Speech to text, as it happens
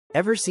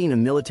Ever seen a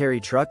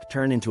military truck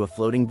turn into a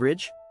floating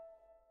bridge?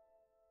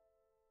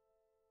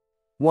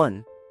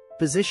 1.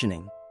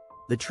 Positioning.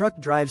 The truck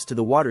drives to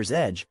the water's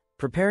edge,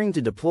 preparing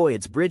to deploy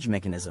its bridge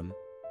mechanism.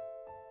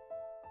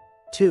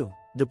 2.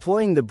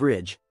 Deploying the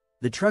bridge.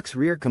 The truck's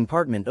rear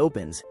compartment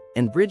opens,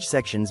 and bridge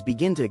sections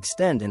begin to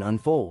extend and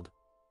unfold.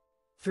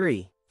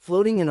 3.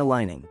 Floating and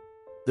aligning.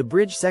 The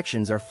bridge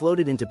sections are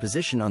floated into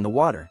position on the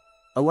water,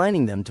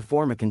 aligning them to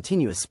form a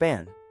continuous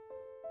span.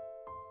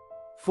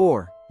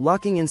 4.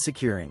 Locking and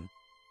securing.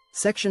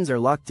 Sections are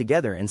locked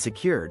together and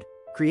secured,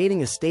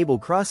 creating a stable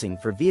crossing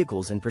for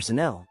vehicles and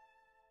personnel.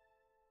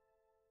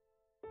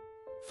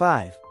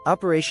 5.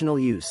 Operational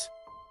use.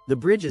 The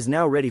bridge is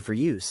now ready for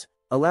use,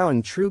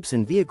 allowing troops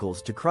and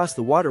vehicles to cross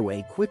the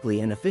waterway quickly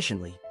and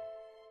efficiently.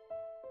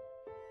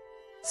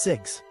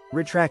 6.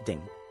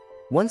 Retracting.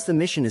 Once the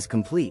mission is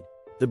complete,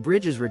 the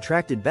bridge is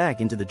retracted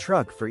back into the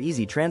truck for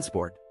easy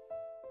transport.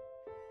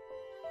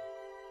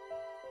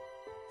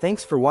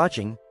 Thanks for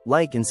watching,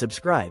 like and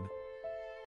subscribe.